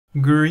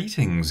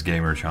Greetings,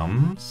 gamer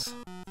chums.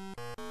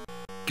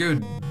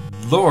 Good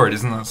lord,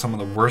 isn't that some of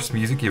the worst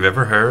music you've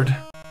ever heard?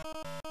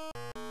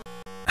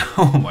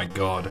 Oh my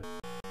god.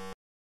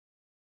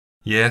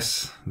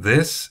 Yes,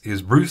 this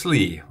is Bruce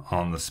Lee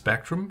on the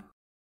Spectrum,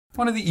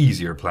 one of the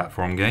easier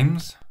platform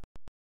games.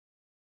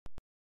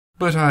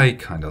 But I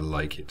kinda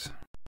like it.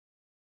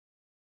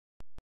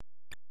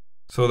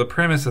 So the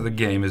premise of the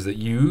game is that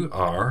you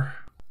are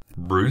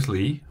Bruce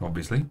Lee,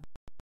 obviously,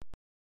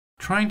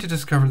 trying to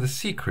discover the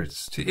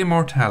secrets to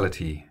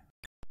immortality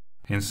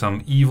in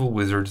some evil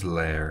wizard's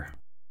lair.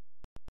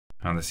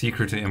 And the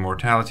secret to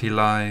immortality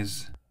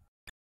lies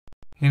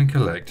in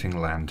collecting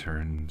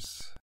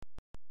lanterns.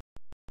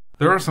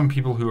 There are some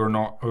people who are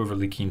not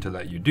overly keen to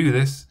let you do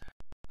this,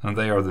 and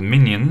they are the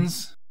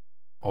minions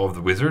of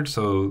the wizard,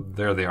 so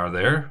there they are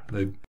there,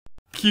 the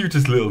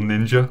cutest little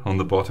ninja on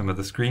the bottom of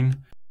the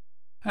screen,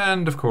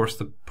 and of course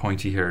the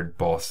pointy-haired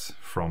boss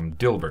from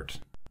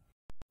Dilbert,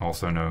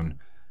 also known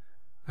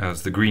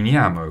as the Green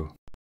Yamo.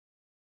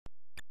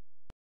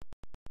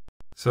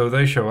 So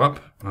they show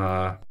up.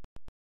 The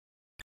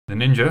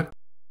ninja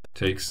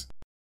takes,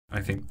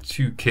 I think,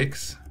 2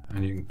 kicks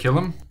and you can kill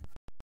him.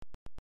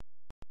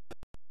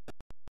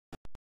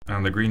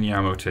 And the Green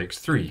Yamo takes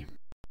 3.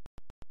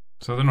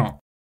 So they're not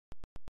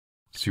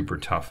super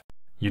tough.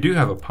 You do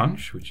have a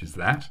punch, which is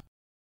that.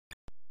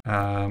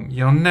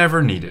 You'll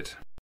never need it.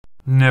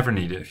 Never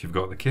need it if you've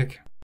got the kick.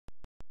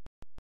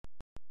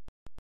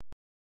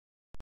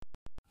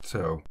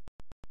 So,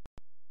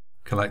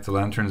 collect the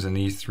lanterns in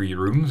these 3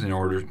 rooms in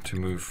order to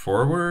move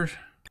forward.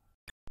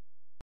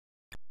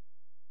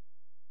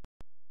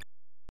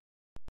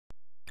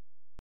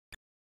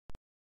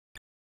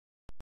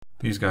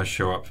 These guys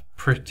show up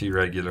pretty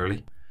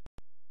regularly.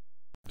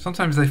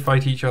 Sometimes they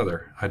fight each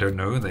other. I don't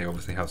know, they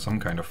obviously have some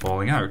kind of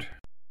falling out.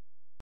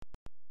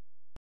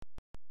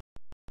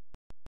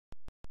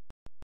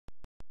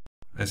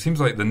 It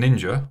seems like the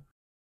ninja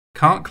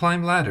can't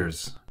climb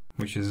ladders,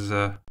 which is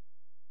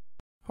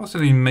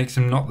possibly makes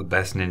him not the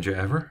best ninja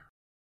ever.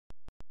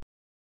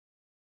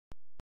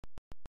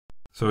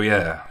 So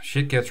yeah,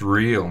 shit gets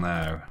real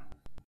now.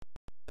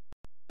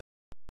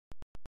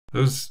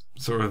 Those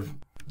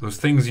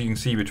things you can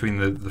see between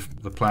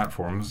the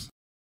platforms,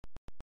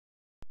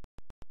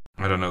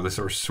 I don't know, they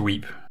sort of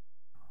sweep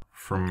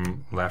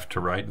from left to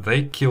right.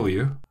 They kill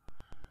you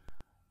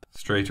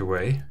straight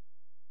away,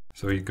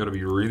 so you've got to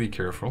be really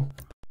careful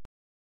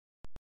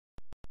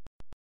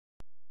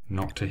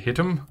not to hit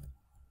them.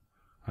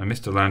 I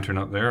missed a lantern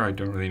up there. I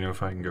don't really know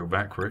if I can go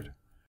back for it.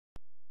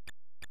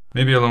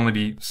 Maybe I'll only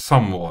be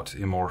somewhat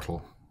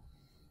immortal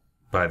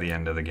by the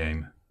end of the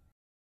game.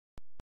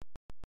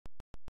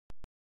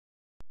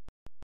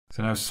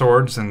 So now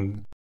swords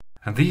and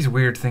these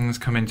weird things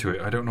come into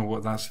it. I don't know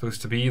what that's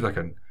supposed to be, like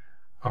an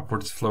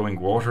upwards flowing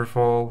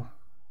waterfall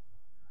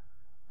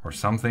or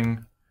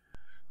something.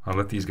 I'll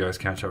let these guys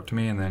catch up to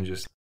me and then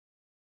just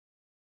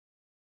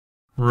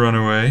run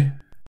away.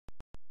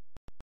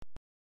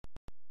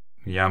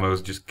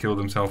 Yamo's just killed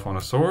himself on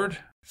a sword.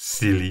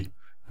 Silly.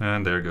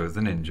 And there goes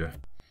the ninja.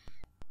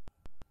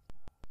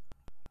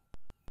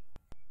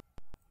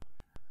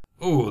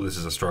 Oh, this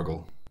is a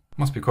struggle.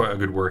 Must be quite a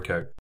good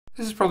workout.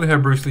 This is probably how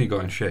Bruce Lee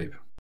got in shape.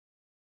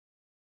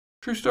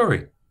 True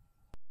story.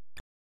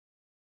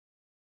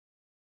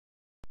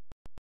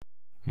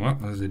 Well,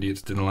 those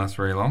idiots didn't last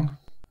very long.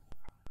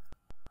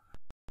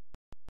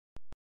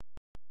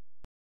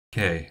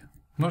 Okay.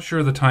 I'm not sure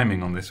of the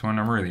timing on this one,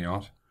 I'm really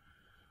not.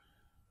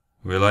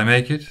 Will I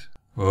make it?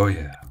 Oh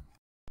yeah.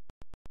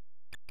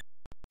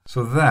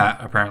 So that,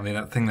 apparently,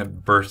 that thing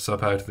that bursts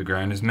up out of the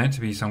ground is meant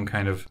to be some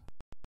kind of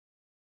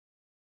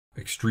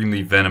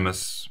extremely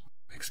venomous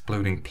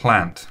exploding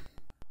plant.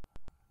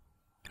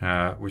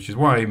 Which is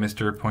why,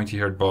 Mr.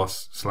 Pointy-haired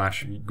Boss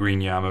 /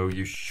 Green Yamo,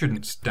 you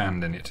shouldn't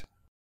stand in it.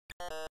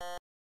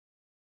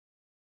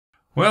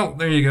 Well,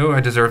 there you go. I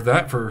deserve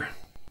that for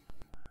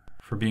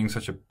being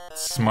such a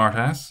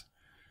smartass.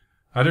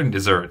 I didn't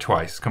deserve it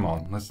twice. Come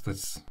on,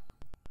 let's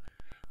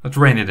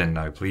rein it in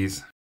now,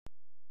 please.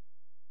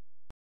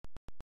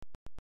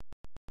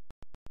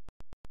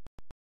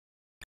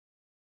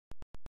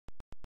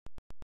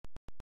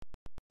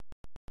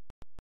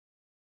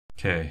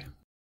 Okay.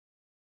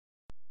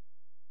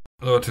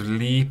 A lot of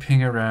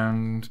leaping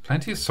around.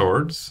 Plenty of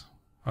swords.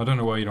 I don't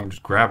know why you don't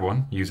just grab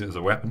one, use it as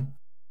a weapon.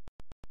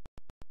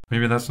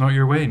 Maybe that's not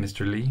your way,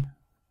 Mr. Lee.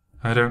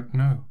 I don't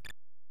know.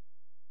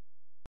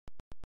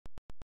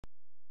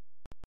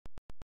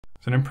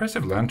 It's an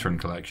impressive lantern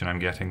collection I'm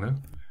getting, though.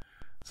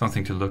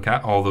 Something to look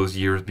at, all those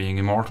years being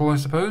immortal, I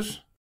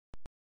suppose.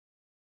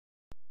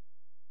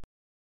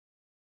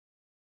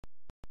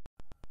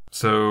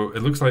 So,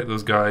 it looks like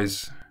those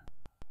guys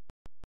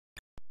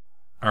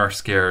are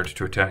scared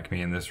to attack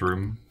me in this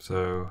room,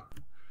 so...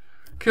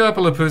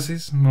 Couple of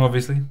pussies,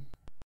 obviously.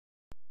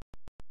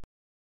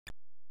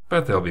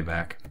 But they'll be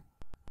back.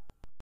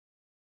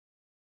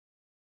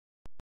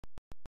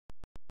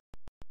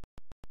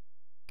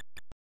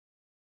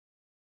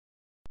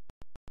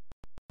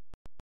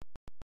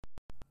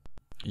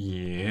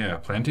 Yeah,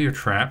 plenty of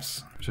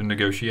traps to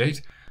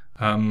negotiate.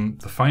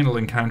 The final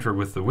encounter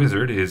with the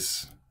wizard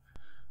is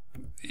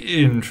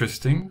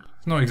interesting.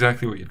 It's not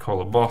exactly what you'd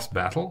call a boss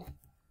battle.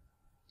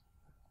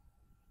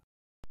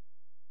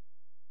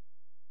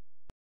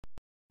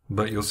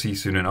 But you'll see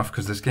soon enough,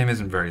 because this game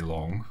isn't very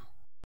long.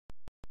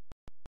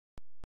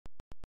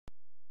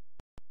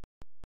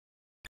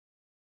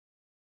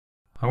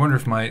 I wonder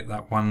if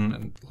that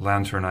one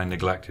lantern I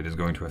neglected is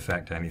going to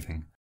affect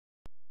anything.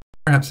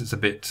 Perhaps it's a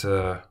bit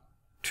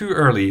too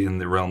early in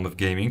the realm of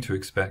gaming to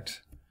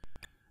expect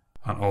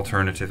an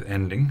alternative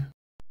ending.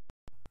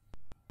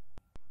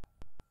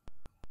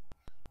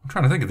 I'm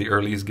trying to think of the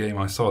earliest game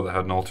I saw that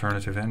had an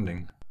alternative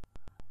ending.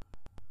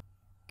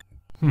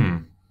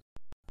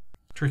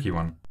 Tricky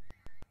one.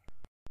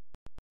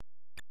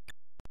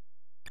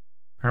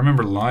 I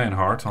remember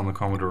Lionheart on the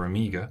Commodore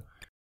Amiga.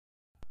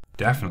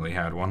 Definitely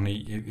had one.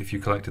 If you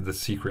collected the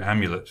secret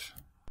amulet,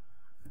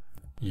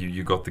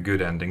 you got the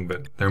good ending,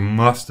 but there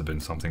must have been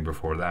something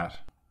before that.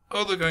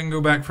 Oh, look, I can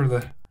go back for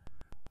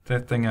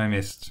that thing I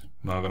missed.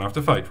 Well, I'm gonna have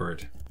to fight for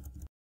it.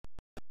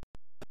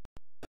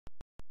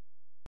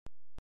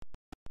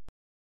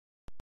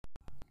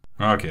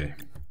 Okay.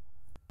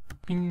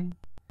 Bing.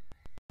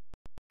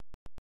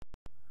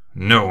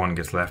 No one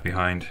gets left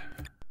behind.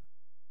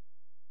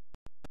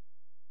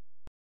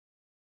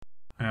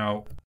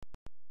 Ow.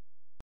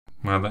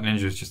 Well, that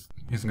ninja just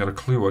hasn't got a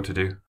clue what to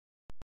do.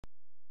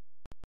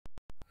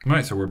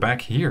 Right, so we're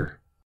back here.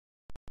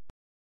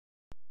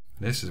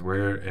 This is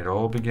where it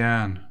all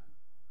began.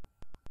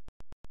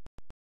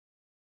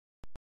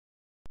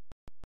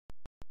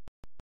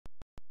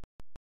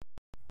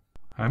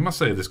 I must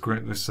say, this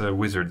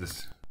wizard,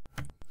 it's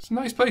a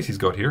nice place he's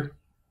got here.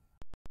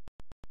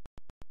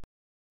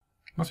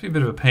 Must be a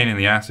bit of a pain in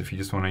the ass if you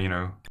just want to, you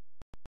know,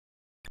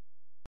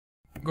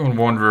 go and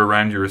wander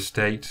around your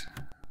estate,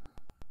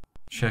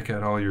 check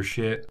out all your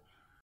shit,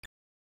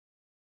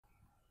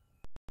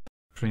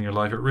 putting your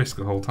life at risk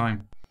the whole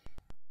time.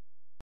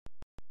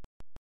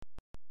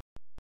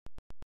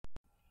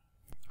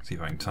 See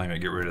if I can time it,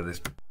 get rid of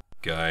this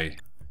guy.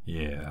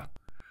 Yeah.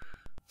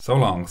 So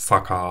long,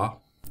 sucker.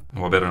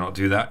 Well, I better not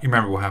do that. You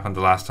remember what happened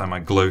the last time I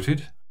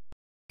gloated?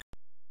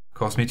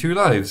 Cost me 2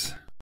 lives.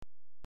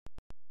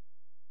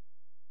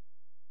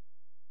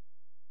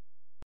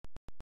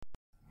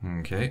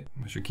 Okay,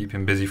 I should keep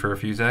him busy for a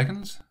few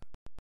seconds.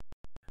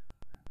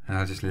 And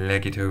I'll just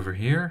leg it over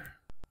here.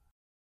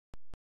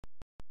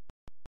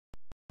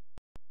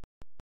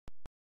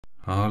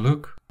 Oh,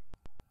 look.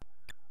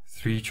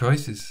 3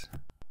 choices.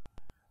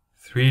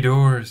 3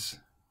 doors.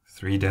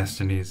 3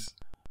 destinies.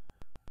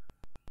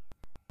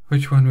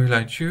 Which one will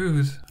I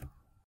choose?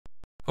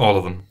 All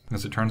of them.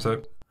 As it turns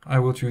out, I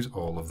will choose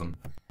all of them.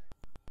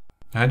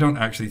 I don't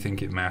actually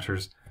think it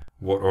matters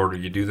what order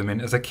you do them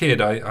in. As a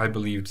kid, I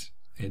believed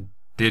it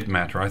did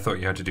matter. I thought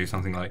you had to do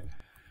something like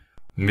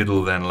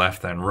middle, then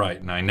left, then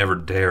right, and I never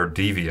dare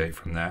deviate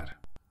from that.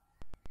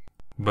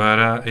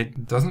 But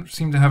it doesn't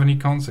seem to have any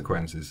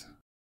consequences.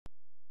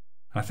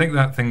 I think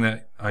that thing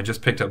that I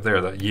just picked up there,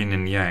 that yin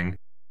and yang,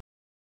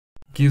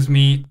 gives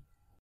me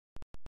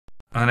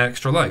an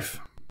extra life,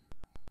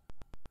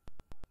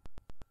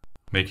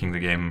 making the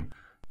game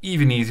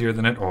even easier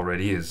than it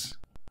already is.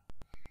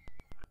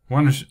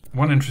 One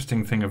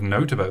interesting thing of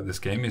note about this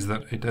game is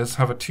that it does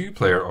have a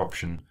 2-player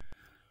option.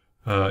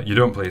 You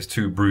don't play as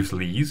 2 Bruce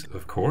Lees,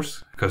 of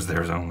course, because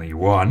there's only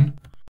one.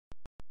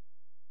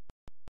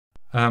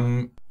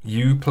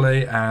 You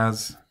play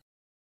as...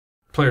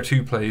 Player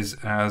 2 plays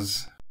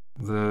as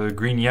the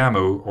Green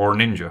Yamo or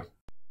Ninja.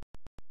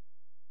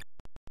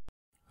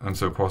 And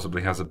so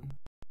possibly has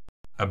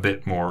a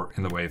bit more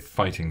in the way of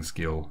fighting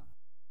skill.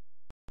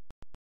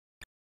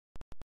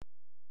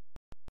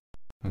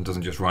 And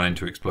doesn't just run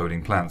into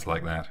exploding plants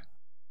like that.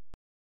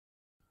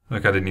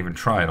 Look, I didn't even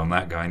try it on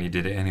that guy and he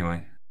did it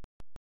anyway.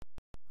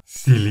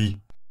 Silly.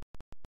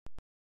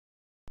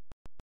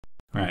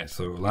 Alright,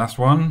 so last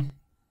one.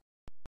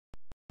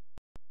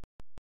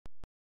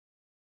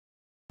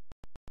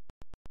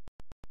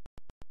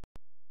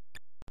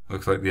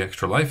 Looks like the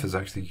extra life has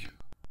actually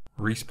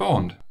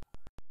respawned.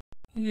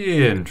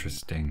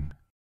 Interesting.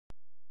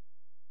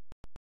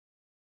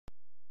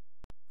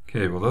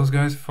 Okay, will those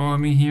guys follow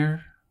me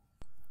here?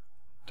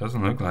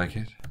 Doesn't look like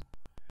it.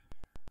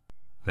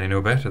 They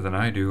know better than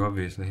I do,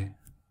 obviously.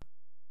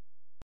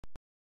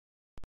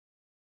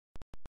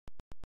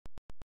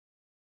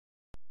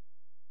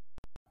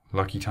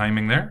 Lucky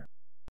timing there.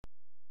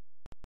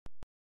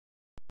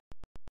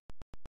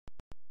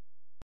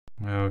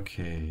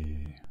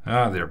 Okay.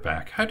 Ah, they're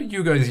back. How did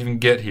you guys even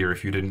get here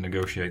if you didn't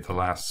negotiate the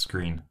last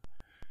screen?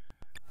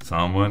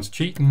 Someone's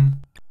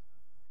cheating.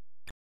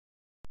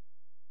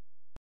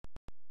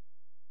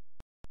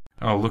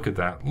 Oh, look at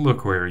that.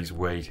 Look where he's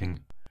waiting.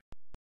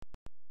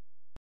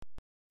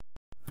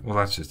 Well,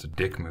 that's just a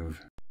dick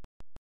move.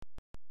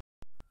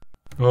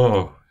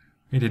 Oh,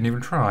 he didn't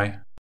even try.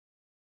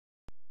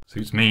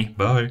 Suits me.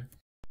 Bye.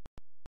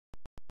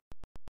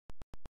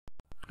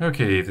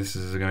 Okay, this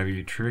is going to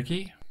be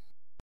tricky.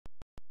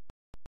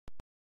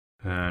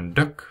 And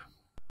duck.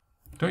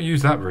 Don't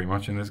use that very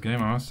much in this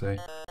game, I must say.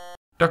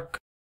 Duck.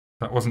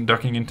 That wasn't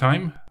ducking in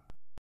time.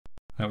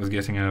 That was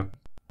getting a...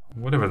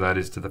 whatever that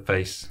is to the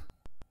face.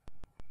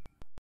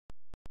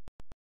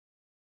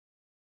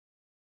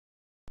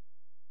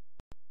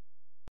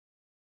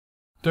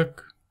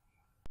 Duck.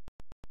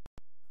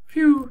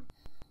 Phew.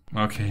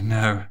 Okay,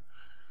 now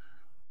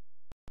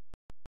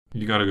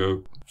you gotta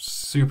go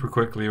super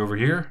quickly over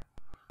here.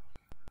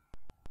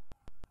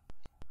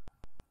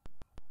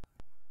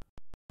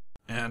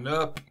 And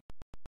up.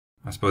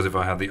 I suppose if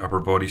I had the upper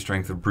body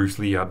strength of Bruce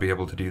Lee, I'd be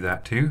able to do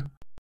that too.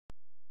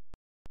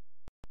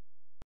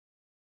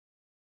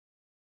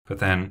 But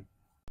then,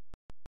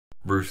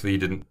 Bruce Lee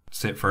didn't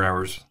sit for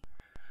hours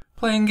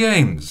playing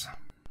games.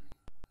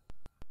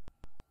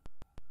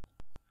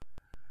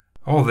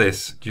 All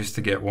this just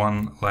to get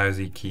one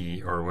lousy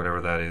key, or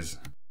whatever that is,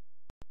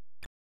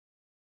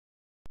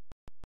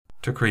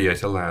 to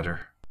create a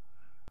ladder.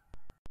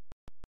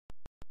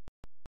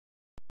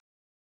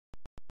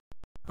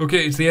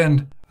 Okay, it's the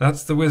end.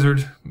 That's the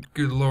wizard.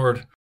 Good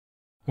lord.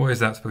 What is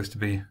that supposed to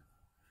be?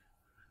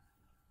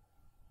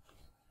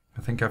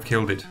 I think I've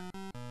killed it.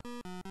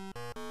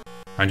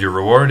 And your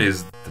reward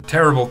is the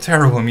terrible,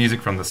 terrible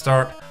music from the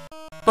start,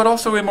 but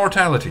also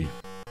immortality.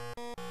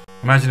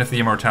 Imagine if the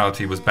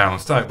immortality was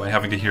balanced out by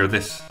having to hear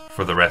this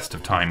for the rest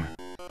of time.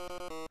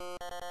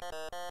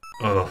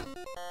 Ugh.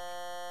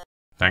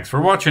 Thanks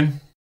for watching.